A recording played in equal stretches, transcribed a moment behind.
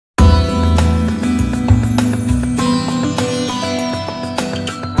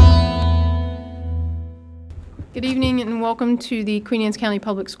Good evening and welcome to the Queen Anne's County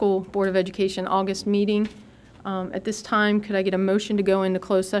Public School Board of Education August meeting. At this time, could I get a motion to go into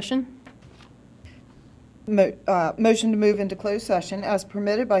closed session? Motion to move into closed session as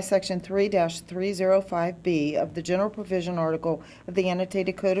permitted by Section 3-305B of the General Provision Article of the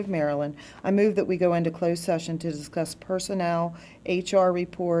Annotated Code of Maryland. I move that we go into closed session to discuss personnel, HR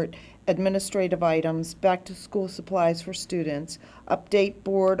report, administrative items, back-to-school supplies for students, update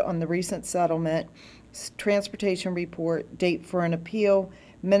board on the recent settlement, transportation report, date for an appeal,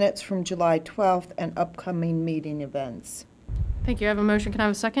 minutes from July 12th, and upcoming meeting events. Thank you. I have a motion. Can I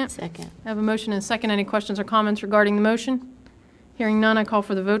have a second? Second. I have a motion and a second. Any questions or comments regarding the motion? Hearing none, I call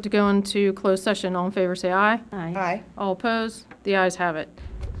for the vote to go into closed session. All in favor say aye. Aye. Aye. All opposed? The ayes have it.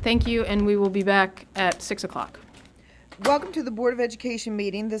 Thank you, and we will be back at 6 o'clock. Welcome to the Board of Education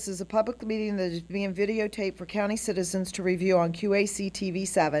meeting. This is a public meeting that is being videotaped for county citizens to review on QACTV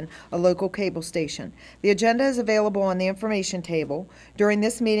 7, a local cable station. The agenda is available on the information table. During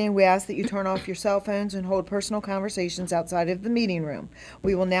this meeting, we ask that you turn off your cell phones and hold personal conversations outside of the meeting room.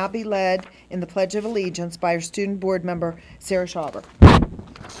 We will now be led in the Pledge of Allegiance by our student board member, Sarah Schauber.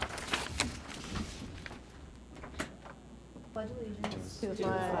 Pledge allegiance to the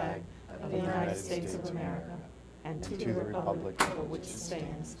flag of the United States of America and to the republic for which it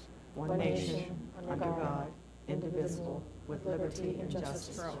stands, one nation, under God, indivisible, with liberty and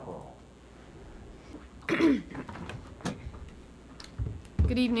justice for all. Good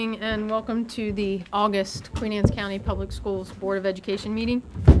evening and welcome to the August Queen Anne's County Public Schools Board of Education meeting.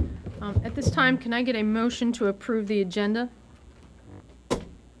 At this time, can I get a motion to approve the agenda? I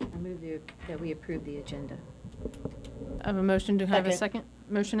move that we approve the agenda. I have a motion. Do I have a second?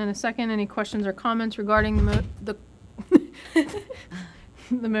 Motion and a second. Any questions or comments regarding the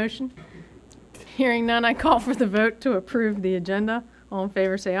motion? Hearing none, I call for the vote to approve the agenda. All in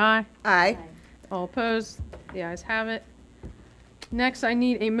favor say aye. Aye. All opposed? The ayes have it. Next, I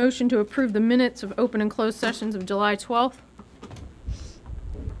need a motion to approve the minutes of open and closed sessions of July 12th.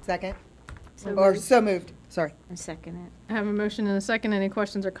 Second. So Or moved. so moved. Sorry. I second it. I have a motion and a second. Any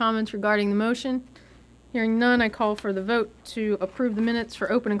questions or comments regarding the motion? Hearing none, I call for the vote to approve the minutes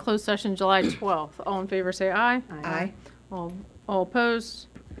for open and closed session July 12th. All in favor say aye. Aye. All opposed?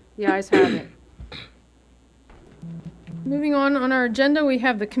 The ayes have it. Moving on our agenda, we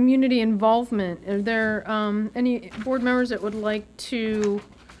have the community involvement. Are there any board members that would like to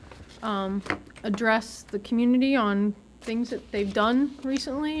address the community on things that they've done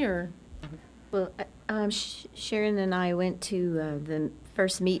recently, or? Well, Sharon and I went to the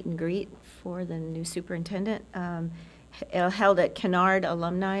first meet and greet for the new superintendent, held at Kennard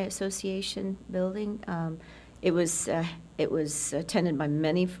Alumni Association building. It was attended by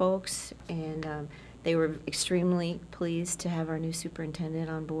many folks, and they were extremely pleased to have our new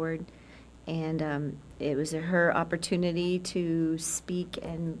superintendent on board. And it was her opportunity to speak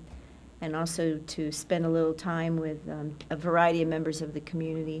and also to spend a little time with a variety of members of the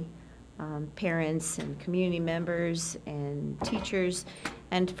community, parents and community members and teachers.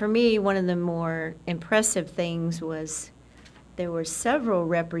 And for me, one of the more impressive things was there were several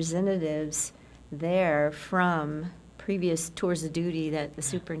representatives there from previous tours of duty that the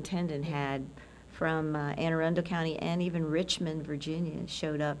superintendent had from Anne Arundel County, and even Richmond, Virginia,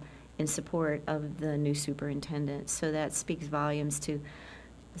 showed up in support of the new superintendent. So that speaks volumes to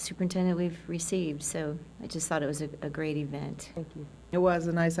the superintendent we've received. So I just thought it was a great event. Thank you. It was,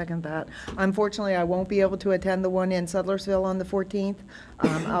 and I second that. Unfortunately, I won't be able to attend the one in Sudlersville on the 14th.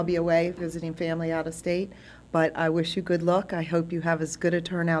 I'll be away visiting family out of state, but I wish you good luck. I hope you have as good a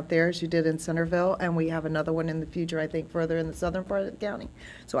turnout there as you did in Centerville, and we have another one in the future, I think, further in the southern part of the county.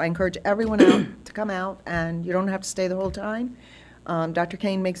 So I encourage everyone out to come out, and you don't have to stay the whole time. Dr.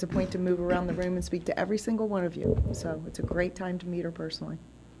 Kane makes a point to move around the room and speak to every single one of you, so it's a great time to meet her personally.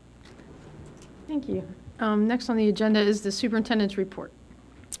 Thank you. Next on the agenda is the superintendent's report.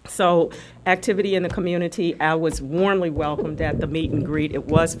 So, activity in the community, I was warmly welcomed at the meet and greet. It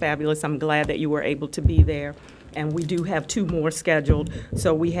was fabulous. I'm glad that you were able to be there. And we do have 2 more scheduled.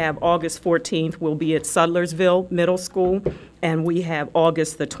 So we have August 14th, we'll be at Sudlersville Middle School, and we have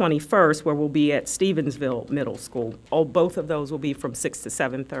August the 21st, where we'll be at Stevensville Middle School. Both of those will be from 6 to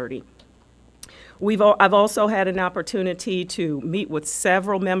 7:30. I've also had an opportunity to meet with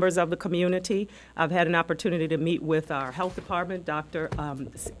several members of the community. I've had an opportunity to meet with our health department, Dr.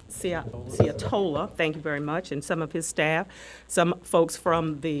 Ciatola, thank you very much, and some of his staff, some folks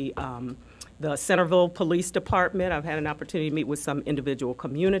from the the Centerville Police Department. I've had an opportunity to meet with some individual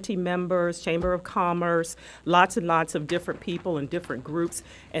community members, Chamber of Commerce, lots and lots of different people and different groups,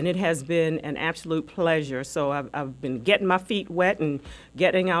 and it has been an absolute pleasure. So I've been getting my feet wet and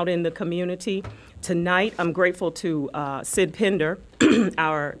getting out in the community. Tonight, I'm grateful to Sid Pinder,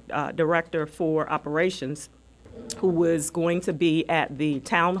 our Director for Operations, who was going to be at the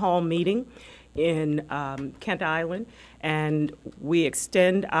town hall meeting in Kent Island, and we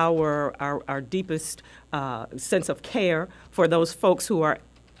extend our deepest sense of care for those folks who are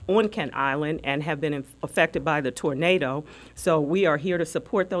on Kent Island and have been affected by the tornado. So we are here to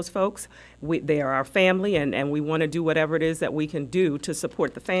support those folks. They are our family, and we want to do whatever it is that we can do to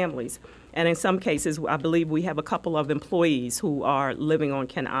support the families. And in some cases, I believe we have a couple of employees who are living on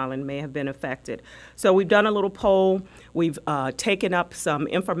Kent Island may have been affected. So we've done a little poll. We've taken up some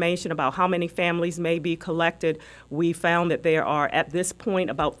information about how many families may be collected. We found that there are, at this point,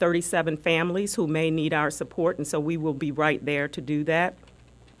 about 37 families who may need our support, and so we will be right there to do that.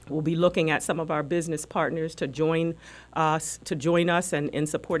 We'll be looking at some of our business partners to join us in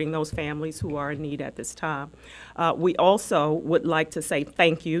supporting those families who are in need at this time. We also would like to say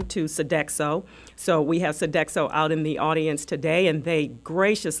thank you to Sodexo. So we have Sodexo out in the audience today, and they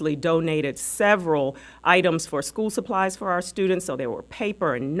graciously donated several items for school supplies for our students. So there were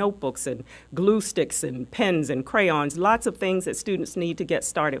paper and notebooks and glue sticks and pens and crayons, lots of things that students need to get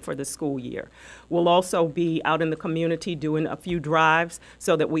started for the school year. We'll also be out in the community doing a few drives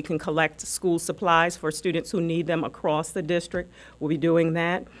so that we can collect school supplies for students who need them across the district. We'll be doing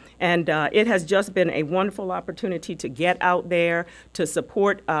that. And it has just been a wonderful opportunity to get out there, to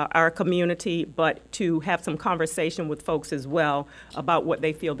support our community, but to have some conversation with folks as well about what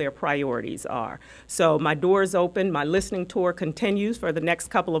they feel their priorities are. So my door is open. My listening tour continues for the next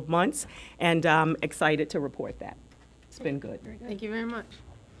couple of months, and I'm excited to report that. It's been good. Thank you very much.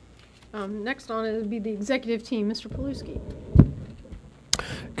 Next on it would be the executive team, Mr. Paluski.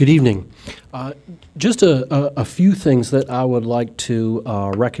 Good evening. Just a few things that I would like to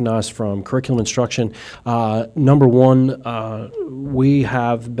recognize from curriculum instruction. Number one, we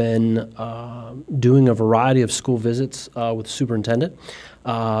have been doing a variety of school visits with the superintendent,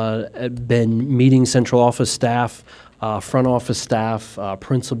 been meeting central office staff, front office staff,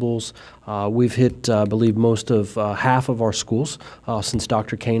 principals. We've hit, I believe, most of half of our schools since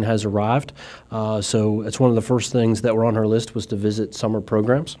Dr. Kane has arrived. So it's one of the first things that were on her list was to visit summer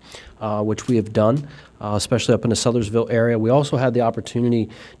programs, which we have done, especially up in the Sellersville area. We also had the opportunity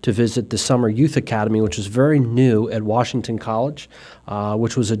to visit the Summer Youth Academy, which is very new at Washington College,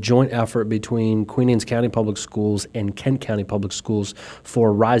 which was a joint effort between Queen Anne's County Public Schools and Kent County Public Schools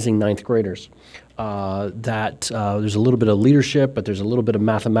for rising ninth graders. There's a little bit of leadership, but there's a little bit of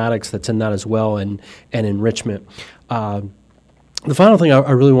mathematics that's in that as well, and enrichment. The final thing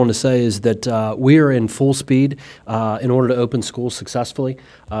I really want to say is that we are in full speed in order to open schools successfully.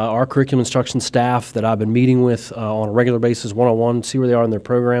 Our curriculum instruction staff that I've been meeting with on a regular basis, one-on-one, see where they are in their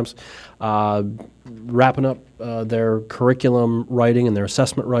programs, wrapping up their curriculum writing and their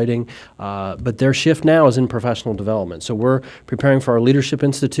assessment writing, but their shift now is in professional development. So we're preparing for our Leadership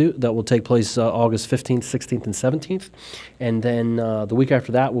Institute that will take place August 15th, 16th, and 17th. And then the week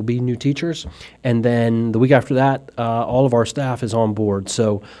after that will be new teachers. And then the week after that, all of our staff is on board.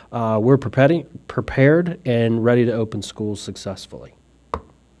 So we're prepared and ready to open schools successfully.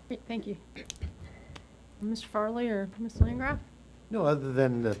 Great, thank you. Mr. Farley or Ms. Landgraf? No, other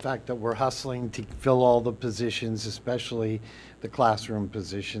than the fact that we're hustling to fill all the positions, especially the classroom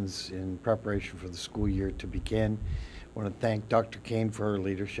positions in preparation for the school year to begin. I want to thank Dr. Kane for her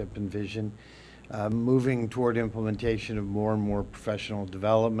leadership and vision. Moving toward implementation of more and more professional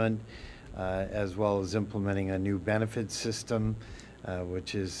development, as well as implementing a new benefits system,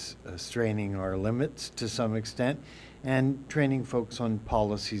 which is straining our limits to some extent, and training folks on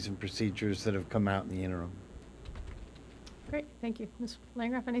policies and procedures that have come out in the interim. Great, thank you. Ms.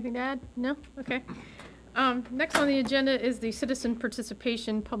 Landgraf, anything to add? No? Okay. Next on the agenda is the citizen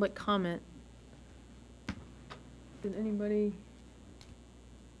participation public comment. Did anybody,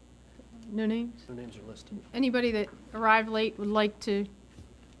 no names? No names are listed. Anybody that arrived late would like to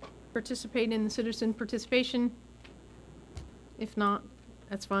participate in the citizen participation? If not,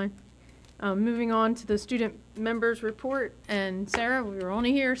 that's fine. Moving on to the student members report, and Sarah, we were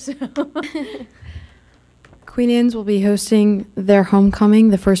only here, so. Queen Anne's will be hosting their homecoming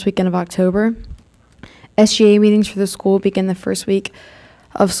the first weekend of October. SGA meetings for the school begin the first week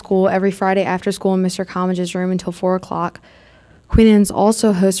of school every Friday after school in Mr. Commage's room until 4 o'clock. Queen Anne's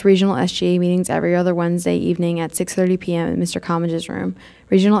also hosts regional SGA meetings every other Wednesday evening at 6:30 p.m. in Mr. Commage's room.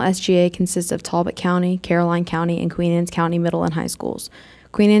 Regional SGA consists of Talbot County, Caroline County, and Queen Anne's County middle and high schools.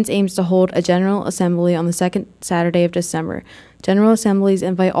 Queen Anne's aims to hold a General Assembly on the second Saturday of December. General Assemblies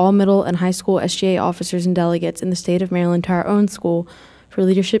invite all middle and high school SGA officers and delegates in the state of Maryland to our own school for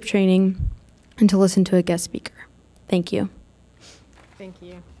leadership training and to listen to a guest speaker. Thank you. Thank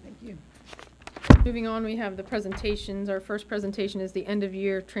you. Thank you. Moving on, we have the presentations. Our first presentation is the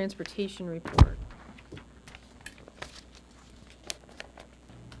end-of-year transportation report.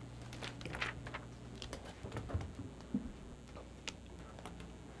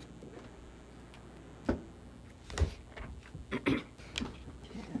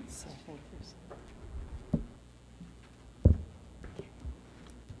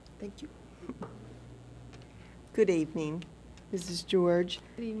 Thank you. Good evening. This is George.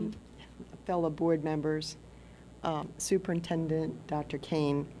 Good evening. Fellow board members, Superintendent Dr.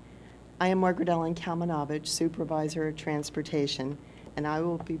 Kane. I am Margaret Ellen Kalmanovich, Supervisor of Transportation, and I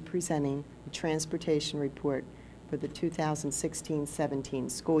will be presenting the transportation report for the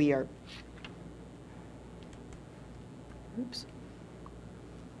 2016-17 school year. Oops.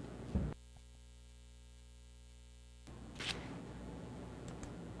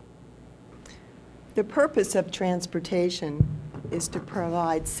 The purpose of transportation is to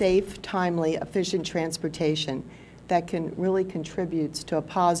provide safe, timely, efficient transportation that can really contributes to a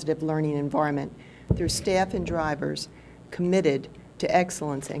positive learning environment through staff and drivers committed to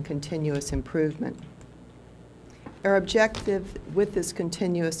excellence and continuous improvement. Our objective with this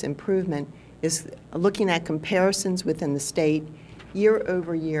continuous improvement is looking at comparisons within the state,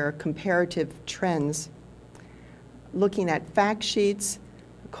 year-over-year comparative trends, looking at fact sheets,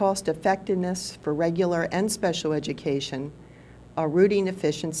 cost effectiveness for regular and special education, routing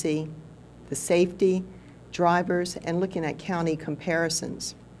efficiency, the safety, drivers, and looking at county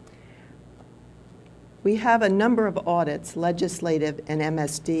comparisons. We have a number of audits, legislative and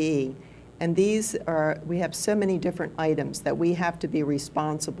MSDE, and these are, we have so many different items that we have to be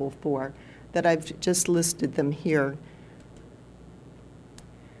responsible for that I've just listed them here.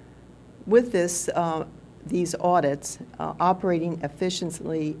 With this, these audits, operating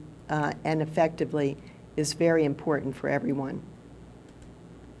efficiently and effectively is very important for everyone.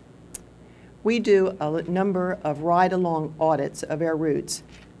 We do a number of ride-along audits of our routes.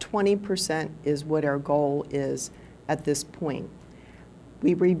 20% is what our goal is at this point.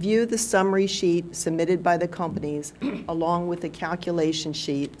 We review the summary sheet submitted by the companies along with the calculation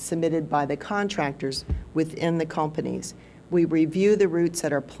sheet submitted by the contractors within the companies. We review the routes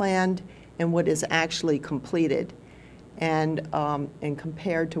that are planned and what is actually completed and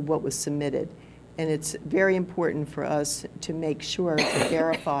compared to what was submitted. And it's very important for us to make sure to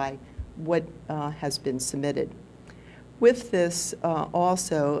verify what has been submitted. With this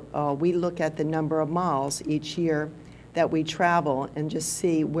also, we look at the number of miles each year that we travel and just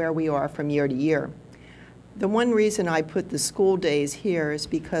see where we are from year to year. The one reason I put the school days here is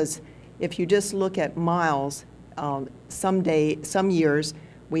because if you just look at miles, some years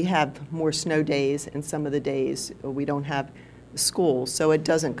we have more snow days and some of the days we don't have school, so it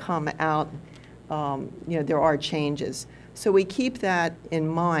doesn't come out, there are changes. So we keep that in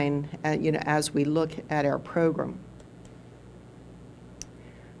mind as we look at our program.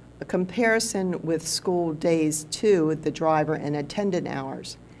 A comparison with school days too, the driver and attendant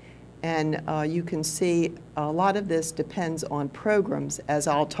hours. And you can see a lot of this depends on programs, as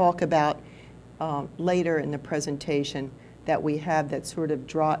I'll talk about later in the presentation, that we have that sort of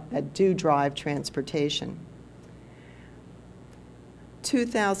that do drive transportation.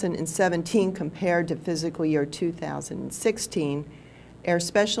 2017 compared to fiscal year 2016, our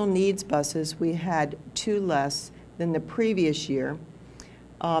special needs buses, we had 2 less than the previous year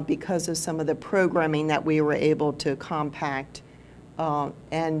because of some of the programming that we were able to compact.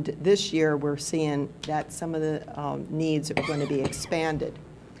 And this year we're seeing that some of the needs are going to be expanded.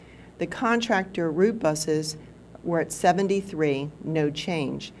 The contractor route buses were at 73, no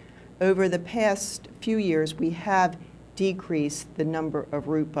change. Over the past few years, we have decreased the number of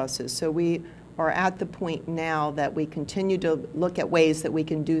route buses. So we are at the point now that we continue to look at ways that we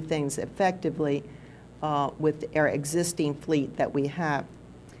can do things effectively with our existing fleet that we have.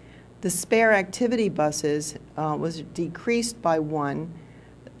 The spare activity buses was decreased by 1.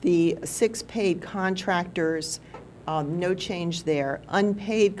 The 6 paid contractors, no change there.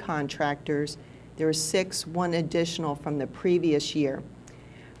 Unpaid contractors, there are 6, 1 additional from the previous year.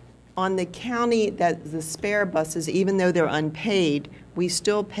 On the county, the spare buses, even though they're unpaid, we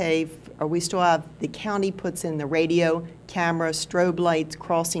still pay, or we still have, the county puts in the radio, camera, strobe lights,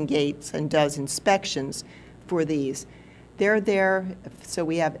 crossing gates, and does inspections for these. They're there, so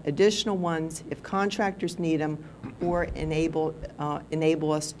we have additional ones if contractors need them or enable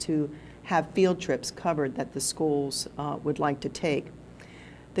us to have field trips covered that the schools would like to take.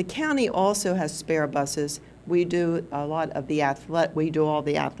 The county also has spare buses. We do a lot of the we do all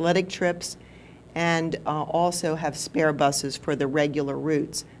the athletic trips, and also have spare buses for the regular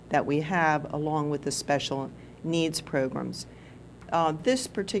routes that we have, along with the special needs programs. This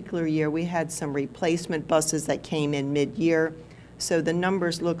particular year, we had some replacement buses that came in mid-year, so the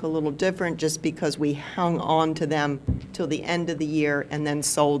numbers look a little different just because we hung on to them till the end of the year and then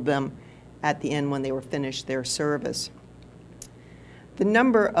sold them at the end when they were finished their service. The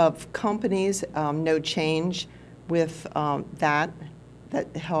number of companies, no change with that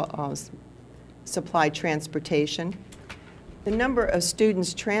supply transportation. The number of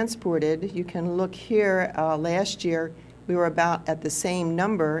students transported, you can look here, last year we were about at the same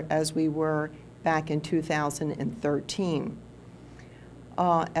number as we were back in 2013.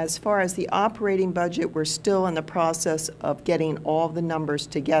 As far as the operating budget, we're still in the process of getting all the numbers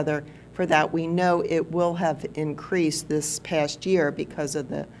together. For that, we know it will have increased this past year because of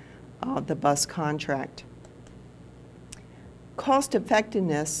the bus contract. Cost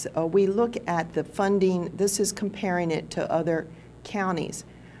effectiveness, we look at the funding. This is comparing it to other counties.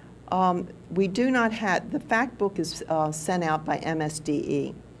 We do not have, the fact book is sent out by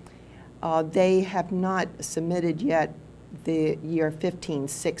MSDE. They have not submitted yet the year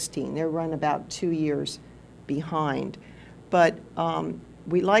 15-16. They're run about 2 years behind. But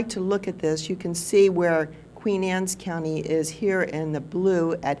we like to look at this. You can see where Queen Anne's County is here in the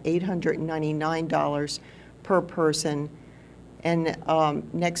blue at $899 per person, and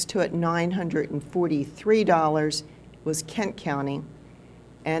next to it $943 was Kent County,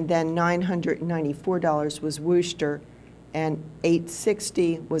 and then $994 was Worcester, and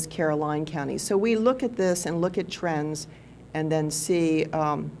 $860 was Caroline County. So we look at this and look at trends and then see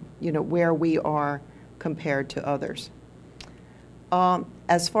where we are compared to others.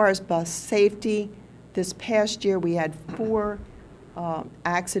 As far as bus safety, this past year we had 4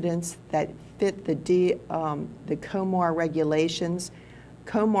 accidents that fit the COMAR regulations.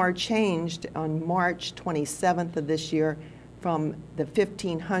 COMAR changed on March 27th of this year from the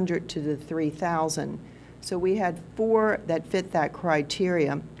 1,500 to the 3,000. So we had 4 that fit that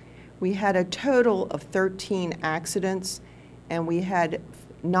criteria. We had a total of 13 accidents, and we had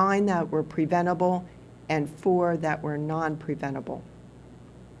 9 that were preventable and 4 that were non-preventable.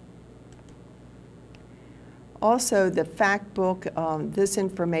 Also, the fact book, this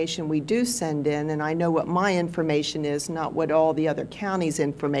information we do send in, and I know what my information is, not what all the other counties'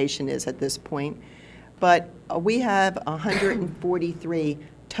 information is at this point, but we have 143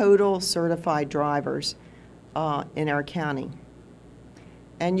 total certified drivers in our county.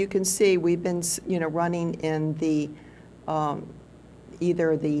 And you can see we've been running in the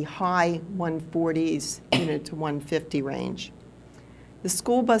either the high 140s to 150 range. The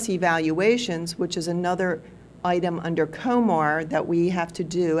school bus evaluations, which is another item under COMAR that we have to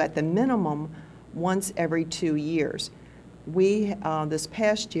do at the minimum once every 2 years. We, this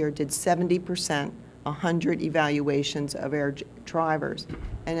past year, did 70%, 100 evaluations of our drivers.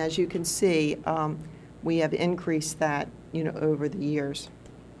 And as you can see, we have increased that over the years.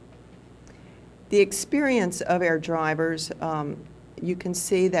 The experience of our drivers, you can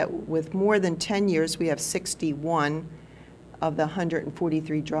see that with more than 10 years, we have 61 of the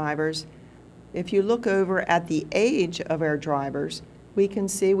 143 drivers. If you look over at the age of our drivers, we can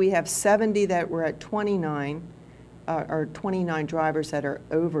see we have 70 that were at 29, or 29 drivers that are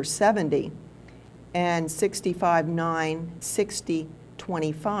over 70, and 65, 9, 60,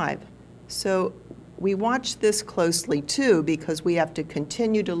 25. So we watch this closely too, because we have to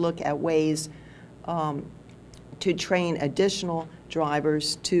continue to look at ways to train additional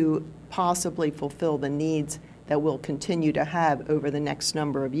drivers to possibly fulfill the needs that we'll continue to have over the next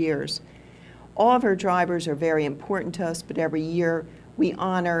number of years. All of our drivers are very important to us, but every year we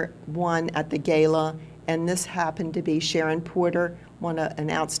honor one at the gala, and this happened to be Sharon Porter, an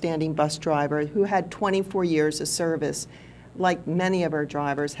outstanding bus driver who had 24 years of service. Like many of our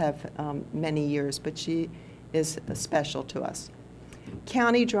drivers have many years, but she is special to us.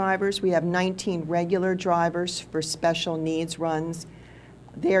 County drivers, we have 19 regular drivers for special needs runs.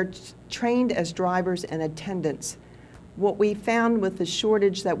 They're trained as drivers and attendants. What we found with the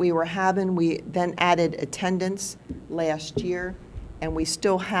shortage that we were having, we then added attendants last year, and we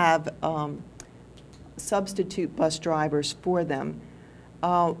still have substitute bus drivers for them.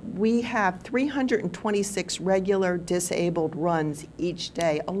 We have 326 regular disabled runs each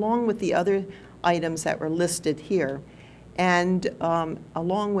day, along with the other items that were listed here. And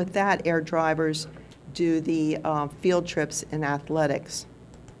along with that, air drivers do the field trips in athletics.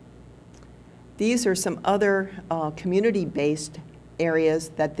 These are some other community-based areas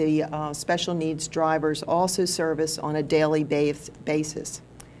that the special needs drivers also service on a daily basis.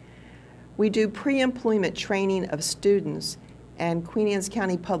 We do pre-employment training of students, and Queen Anne's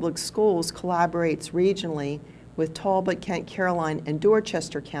County Public Schools collaborates regionally with Talbot, Kent, Caroline, and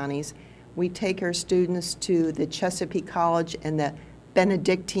Dorchester counties. We take our students to the Chesapeake College and the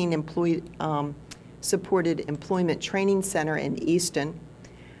Benedictine Supported Employment Training Center in Easton.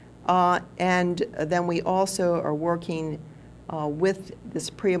 And then we also are working with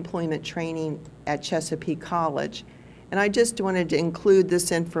this pre-employment training at Chesapeake College. And I just wanted to include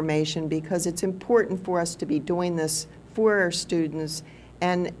this information because it's important for us to be doing this for our students.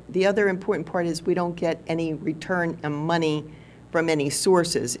 And the other important part is we don't get any return of money from any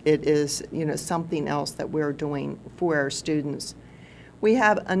sources. It is, something else that we're doing for our students. We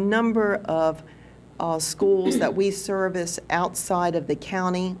have a number of schools that we service outside of the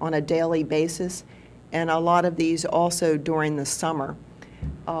county on a daily basis, and a lot of these also during the summer.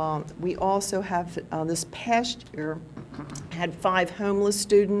 We also have, this past year, had 5 homeless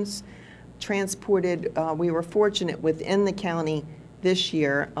students transported. We were fortunate within the county this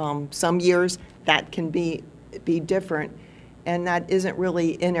year. Some years that can be different, and that isn't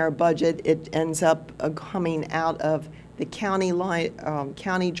really in our budget. It ends up coming out of the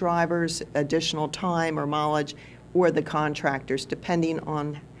county drivers' additional time or mileage, or the contractors, depending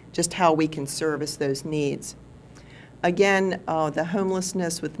on just how we can service those needs. Again, the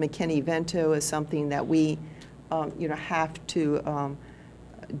homelessness with McKinney-Vento is something that we have to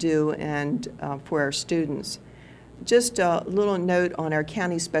do and for our students. Just a little note on our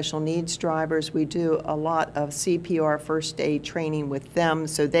county special needs drivers. We do a lot of CPR first aid training with them,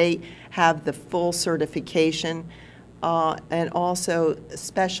 so they have the full certification, and also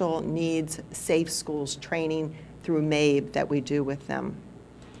special needs safe schools training through MABE that we do with them.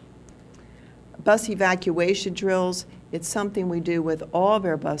 Bus evacuation drills, it's something we do with all of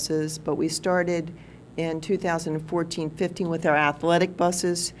our buses, but we started in 2014-15 with our athletic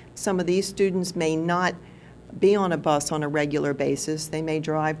buses. Some of these students may not be on a bus on a regular basis. They may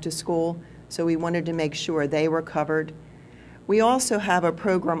drive to school, so we wanted to make sure they were covered. We also have a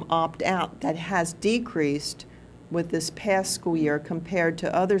program opt-out that has decreased with this past school year compared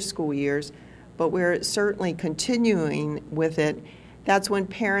to other school years, but we're certainly continuing with it. That's when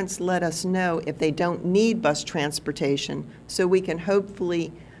parents let us know if they don't need bus transportation, so we can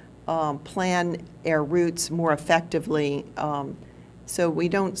hopefully plan our routes more effectively, so we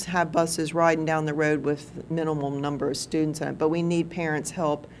don't have buses riding down the road with minimal number of students on it, but we need parents'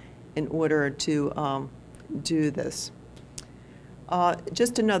 help in order to do this.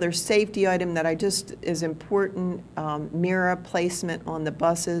 Just another safety item that is important, mirror placement on the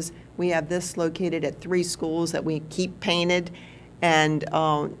buses. We have this located at 3 schools that we keep painted, and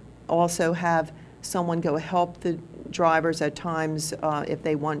also have someone go help the drivers at times if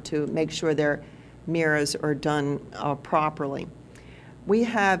they want to make sure their mirrors are done properly. We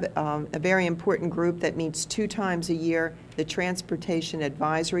have a very important group that meets 2 times a year, the Transportation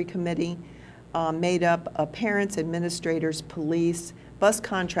Advisory Committee, made up of parents, administrators, police, bus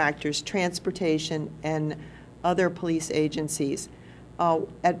contractors, transportation, and other police agencies.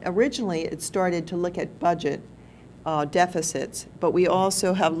 Originally, it started to look at budget deficits, but we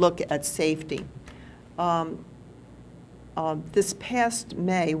also have looked at safety. This past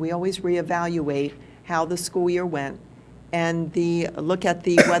May, we always reevaluate how the school year went and look at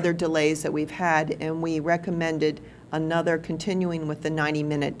the weather delays that we've had, and we recommended another continuing with the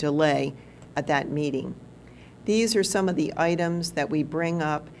 90-minute delay at that meeting. These are some of the items that we bring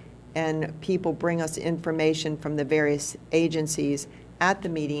up, and people bring us information from the various agencies at the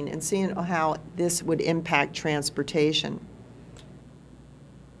meeting and seeing how this would impact transportation.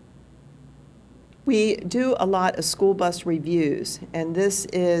 We do a lot of school bus reviews, and this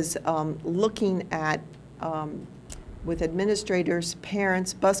is looking at, with administrators,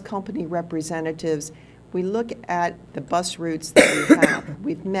 parents, bus company representatives, we look at the bus routes that we have.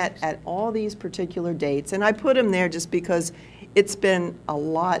 We've met at all these particular dates, and I put them there just because it's been a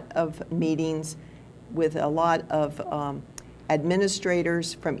lot of meetings with a lot of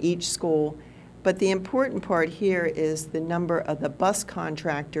administrators from each school. But the important part here is the number of the bus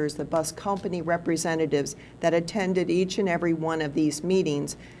contractors, the bus company representatives that attended each and every one of these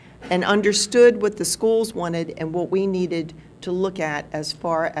meetings and understood what the schools wanted and what we needed to look at as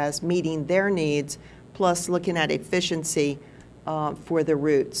far as meeting their needs, plus looking at efficiency for the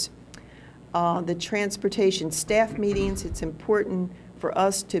routes. The transportation staff meetings, it's important for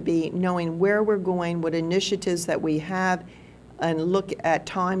us to be knowing where we're going, what initiatives that we have, and look at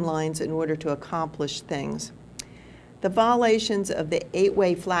timelines in order to accomplish things. The violations of the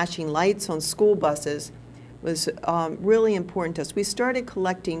 8-way flashing lights on school buses was really important to us. We started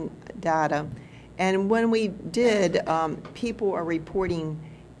collecting data, and when we did, people are reporting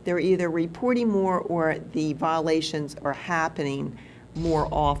they're either reporting more or the violations are happening more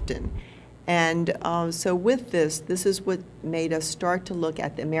often. And so with this is what made us start to look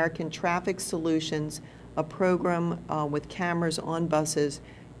at the American Traffic Solutions, a program with cameras on buses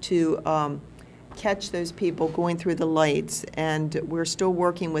to catch those people going through the lights. And we're still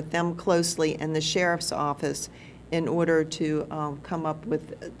working with them closely and the sheriff's office in order to come up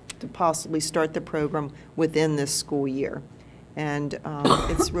with, to possibly start the program within this school year. And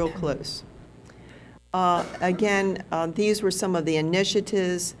it's real close. Again, these were some of the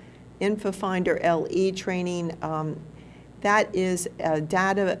initiatives. InfoFinder LE training, that is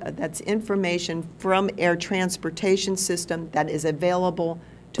data, that's information from air transportation system that is available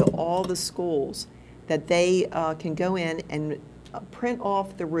to all the schools, that they can go in and print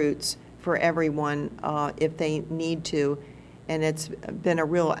off the routes for everyone if they need to. And it's been a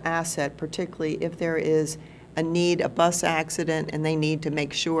real asset, particularly if there is a bus accident, and they need to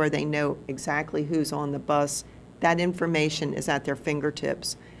make sure they know exactly who's on the bus. That information is at their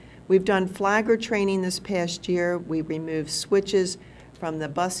fingertips. We've done flagger training this past year. We removed switches from the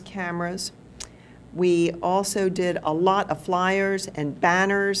bus cameras. We also did a lot of flyers and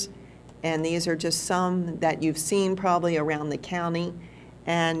banners, and these are just some that you've seen probably around the county,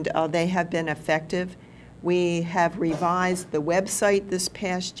 and they have been effective. We have revised the website this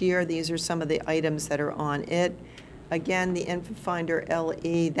past year. These are some of the items that are on it. Again, the InfoFinder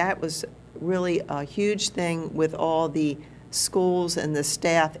LE, that was really a huge thing with all the schools and the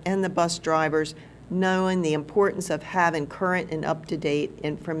staff and the bus drivers knowing the importance of having current and up-to-date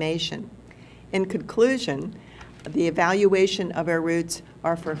information. In conclusion, the evaluation of our routes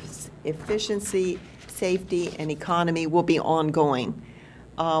are for efficiency, safety, and economy will be ongoing.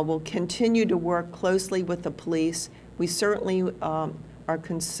 We'll continue to work closely with the police. We certainly are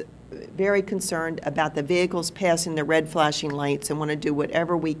very concerned about the vehicles passing the red flashing lights and want to do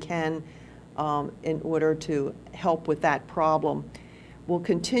whatever we can in order to help with that problem. We'll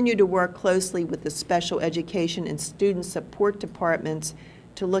continue to work closely with the special education and student support departments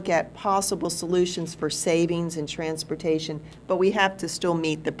to look at possible solutions for savings and transportation, but we have to still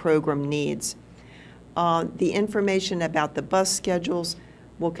meet the program needs. The information about the bus schedules,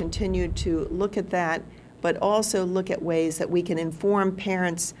 we'll continue to look at that, but also look at ways that we can inform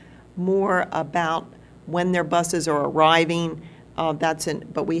parents more about when their buses are arriving.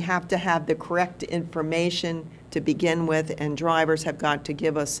 But we have to have the correct information to begin with, and drivers have got to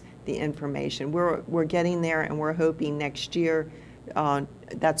give us the information. We're getting there, and we're hoping next year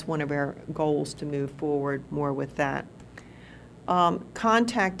that's one of our goals, to move forward more with that.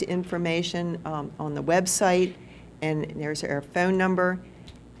 Contact information on the website, and there's our phone number.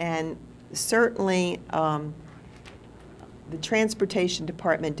 And certainly the transportation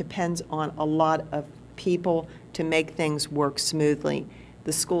department depends on a lot of people to make things work smoothly.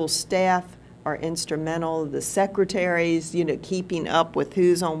 The school staff are instrumental, the secretaries, keeping up with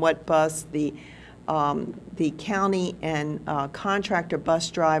who's on what bus, the county and contractor bus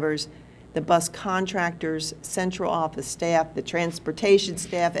drivers, the bus contractors, central office staff, the transportation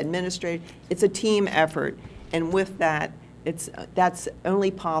staff, administrators. It's a team effort, and with that, that's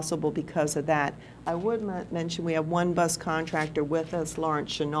only possible because of that. I would mention we have one bus contractor with us,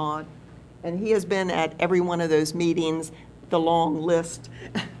 Lawrence Chenaud, and he has been at every one of those meetings, the long list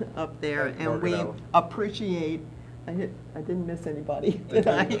up there, and we appreciate. I didn't miss anybody, did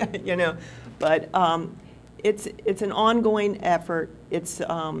I? But it's an ongoing effort. It's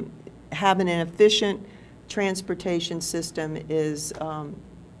having an efficient transportation system is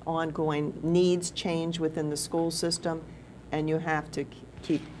ongoing. Needs change within the school system, and you have to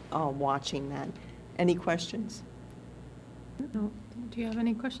keep watching that. Any questions? No. Do you have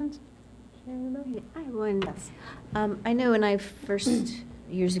any questions? I have one. I know when I first,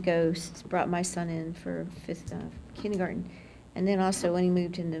 years ago, brought my son in for kindergarten, and then also when he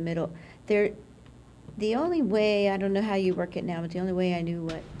moved in the middle, the only way, I don't know how you work it now, but the only way I knew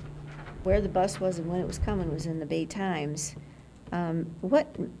where the bus was and when it was coming was in the Bay Times. What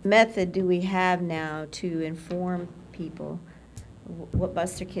method do we have now to inform people what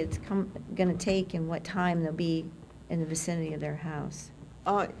bus their kids going to take and what time they'll be in the vicinity of their house?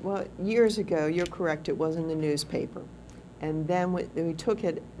 Well, years ago, you're correct, it was in the newspaper. And then we took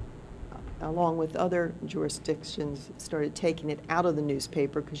it, along with other jurisdictions, started taking it out of the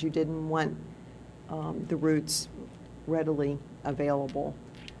newspaper because you didn't want the routes readily available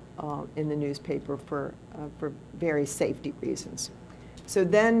in the newspaper for various safety reasons. So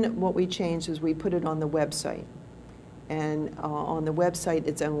then what we changed was we put it on the website. And on the website,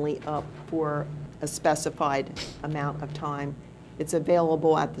 it's only up for a specified amount of time. It's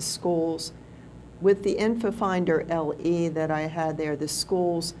available at the schools. with the InfoFinder LE that I had there, the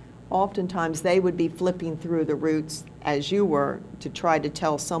schools, oftentimes they would be flipping through the routes as you were to try to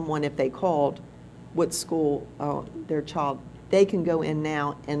tell someone if they called what school their child. They can go in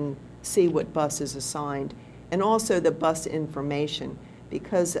now and see what bus is assigned, and also the bus information,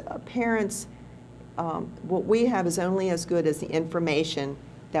 because parents, what we have is only as good as the information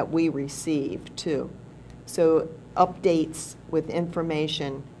that we receive too. So updates with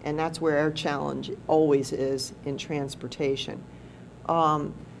information, and that's where our challenge always is in transportation.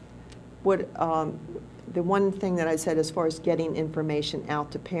 The one thing that I said as far as getting information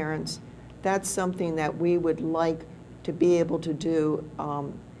out to parents, that's something that we would like to be able to do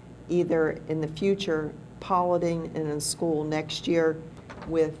either in the future, piloting in a school next year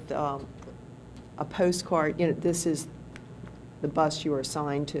with a postcard. You know, this is the bus you are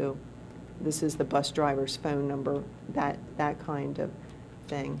assigned to. This is the bus driver's phone number, that kind of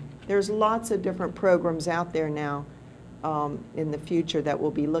thing. There's lots of different programs out there now in the future that we'll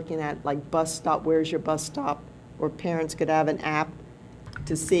be looking at, like bus stop, where's your bus stop? Or parents could have an app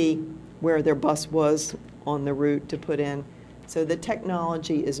to see where their bus was on the route to put in. So the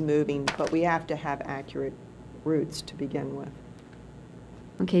technology is moving, but we have to have accurate routes to begin with.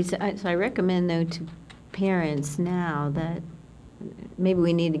 Okay, so I recommend, though, to parents now that maybe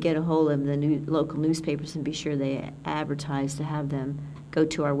we need to get a hold of the local newspapers and be sure they advertise to have them go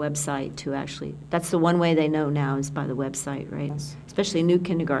to our website to actually, that's the one way they know now is by the website, right? Yes. Especially new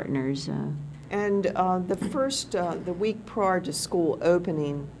kindergartners. And the week prior to school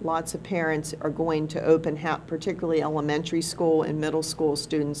opening, lots of parents are going to open house, particularly elementary school and middle school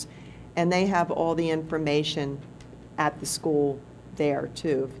students, and they have all the information at the school there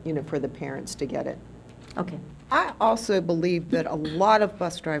too, you know, for the parents to get it. Okay. I also believe that a lot of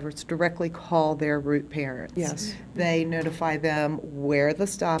bus drivers directly call their route parents. Yes. They notify them where the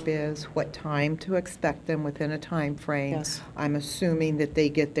stop is, what time to expect them within a time frame. Yes. I'm assuming that they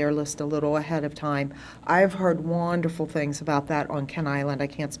get their list a little ahead of time. I've heard wonderful things about that on Kent Island. I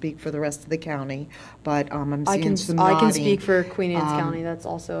can't speak for the rest of the county, but I'm seeing some nodding. I can speak for Queen Anne's County. That's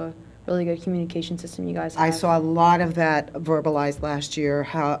also a really good communication system you guys have. I saw a lot of that verbalized last year,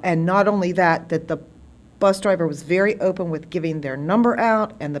 and not only that the bus driver was very open with giving their number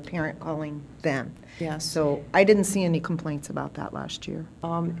out and the parent calling them. Yes. So I didn't see any complaints about that last year.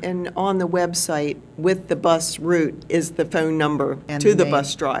 And on the website with the bus route is the phone number And to the name.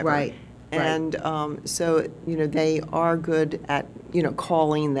 bus driver. Right. And so, you know, they are good at, you know,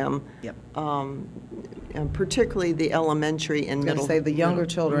 calling them. Yep. And particularly the elementary and I'm middle. going to say the younger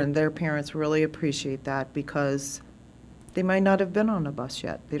middle- children, their parents really appreciate that because they might not have been on a bus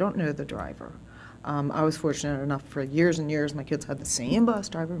yet. They don't know the driver. I was fortunate enough for years and years, my kids had the same bus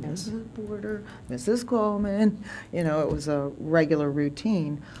driver, Mrs. Porter, Mrs. Coleman. You know, it was a regular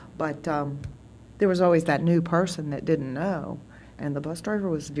routine. But there was always that new person that didn't know. And the bus driver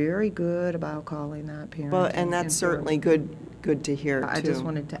was very good about calling that parent. Well, and that's certainly good to hear, too. I just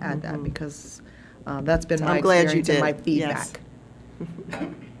wanted to add that because that's been my I'm glad you experience and my did. feedback. Yes.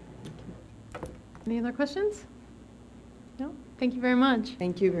 Any other questions? No? Thank you very much.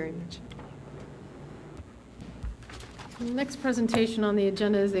 Thank you very much. The next presentation on the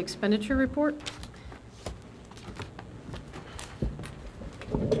agenda is the expenditure report.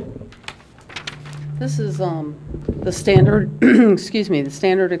 This is the standard, excuse me, the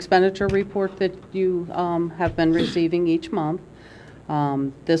standard expenditure report that you have been receiving each month.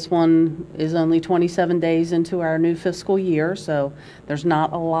 This one is only 27 days into our new fiscal year, so there's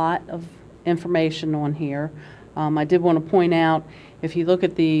not a lot of information on here. I did want to point out, if you look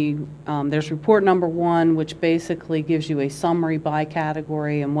at the, there's report number 1, which basically gives you a summary by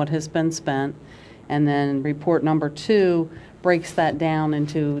category and what has been spent. And then report number 2 breaks that down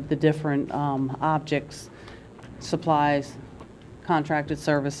into the different objects, supplies, contracted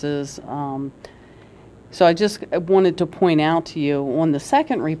services. So I just wanted to point out to you, on the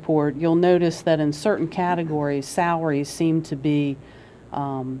second report, you'll notice that in certain categories, salaries seem to be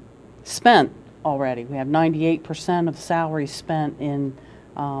spent already. We have 98% of salaries spent in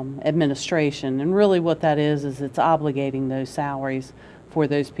administration. And really what that is it's obligating those salaries for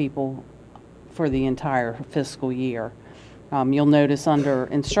those people for the entire fiscal year. You'll notice under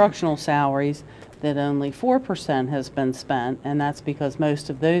instructional salaries that only 4% has been spent, and that's because most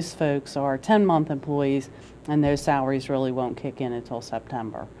of those folks are 10-month employees, and those salaries really won't kick in until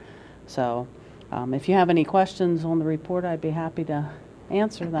September. So if you have any questions on the report, I'd be happy to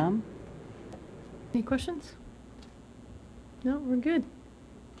answer them. Any questions? No, we're good.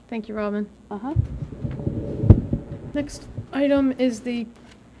 Thank you, Robin. Next item is the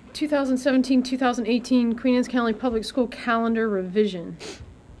 2017-2018 Queen Anne's County Public School calendar revision.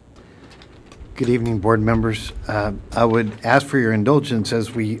 Good evening, board members. I would ask for your indulgence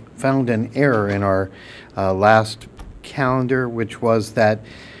as we found an error in our last calendar, which was that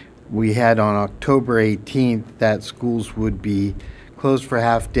we had on October 18th that schools would be closed for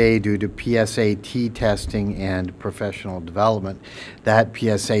half day due to PSAT testing and professional development. That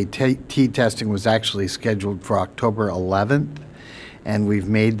PSAT testing was actually scheduled for October 11th, and we've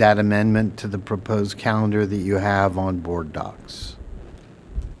made that amendment to the proposed calendar that you have on board docs.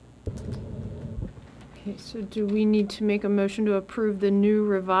 Okay, so do we need to make a motion to approve the new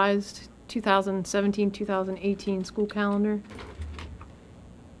revised 2017-2018 school calendar?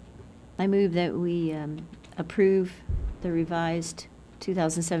 I move that we approve the revised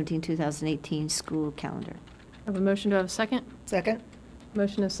 2017-2018 school calendar. I have a motion. Do I have a second? Second?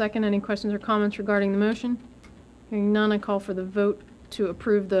 Motion is second. Any questions or comments regarding the motion? Hearing none, I call for the vote to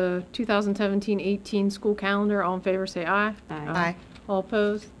approve the 2017-18 school calendar. All in favor say aye. Aye. All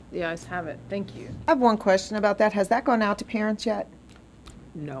opposed? The ayes have it. Thank you. I have one question about that. Has that gone out to parents yet?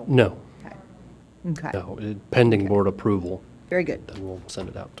 No. No, Okay. no, pending board approval, Very good. then we'll send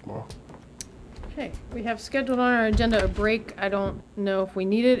it out tomorrow. Okay, we have scheduled on our agenda a break. I don't know if we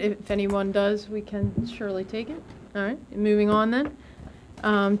need it. If anyone does, we can surely take it. All right, moving on then.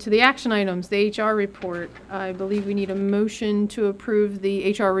 To the action items, the HR report. I believe we need a motion to approve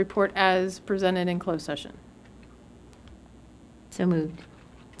the HR report as presented in closed session. So moved.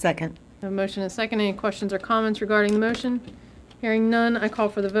 Second. A motion is second. Any questions or comments regarding the motion? Hearing none, I call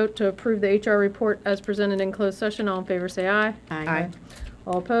for the vote to approve the HR report as presented in closed session. All in favor say aye. Aye.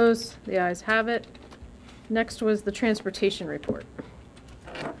 All opposed? The ayes have it. Next was the transportation report.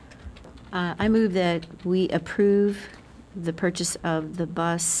 I move that we approve the purchase of the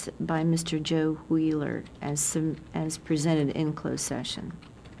bus by Mr. Joe Wheeler as presented in closed session.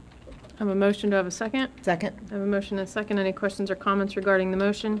 I have a motion. Do I have a second? Second. I have a motion and a second. Any questions or comments regarding the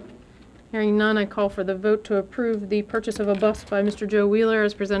motion? Hearing none, I call for the vote to approve the purchase of a bus by Mr. Joe Wheeler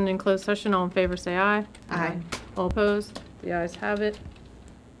as presented in closed session. All in favor say aye. Aye. All opposed? The ayes have it.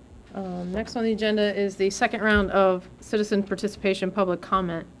 Next on the agenda is the second round of citizen participation public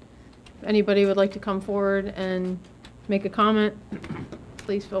comment. If anybody would like to come forward and make a comment,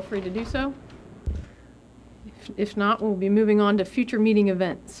 please feel free to do so. If not, we'll be moving on to future meeting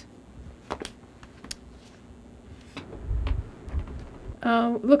events.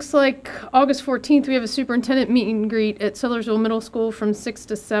 Looks like August 14th, we have a superintendent meet and greet at Sillersville Middle School from 6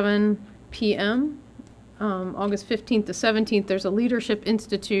 to 7 p.m. August 15th to 17th, there's a Leadership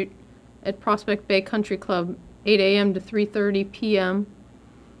Institute at Prospect Bay Country Club, 8 a.m. to 3:30 p.m.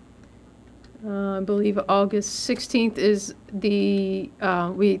 I believe August 16th is the,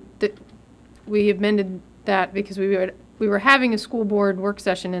 we amended that because we were having a school board work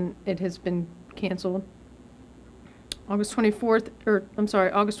session and it has been canceled. August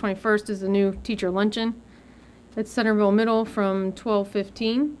 21st is the new teacher luncheon at Centerville Middle from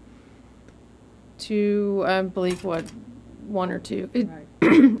 12:15 to, I believe, 1 or 2.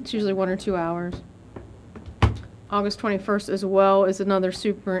 It's usually 1 or 2 hours. August 21st as well is another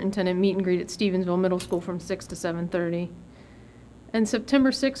superintendent meet and greet at Stevensville Middle School from 6 to 7:30. And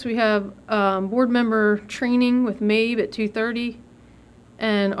September 6th, we have board member training with MABE at 2:30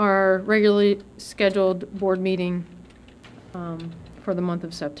 and our regularly scheduled board meeting for the month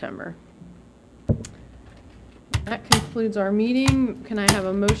of September. That concludes our meeting. Can I have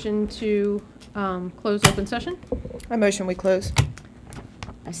a motion to close open session? I motion we close.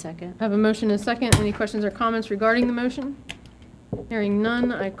 I second. I have a motion and a second. Any questions or comments regarding the motion? Hearing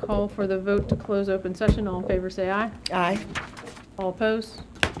none, I call for the vote to close open session. All in favor say aye. Aye. All opposed?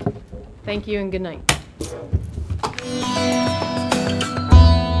 Thank you and good night.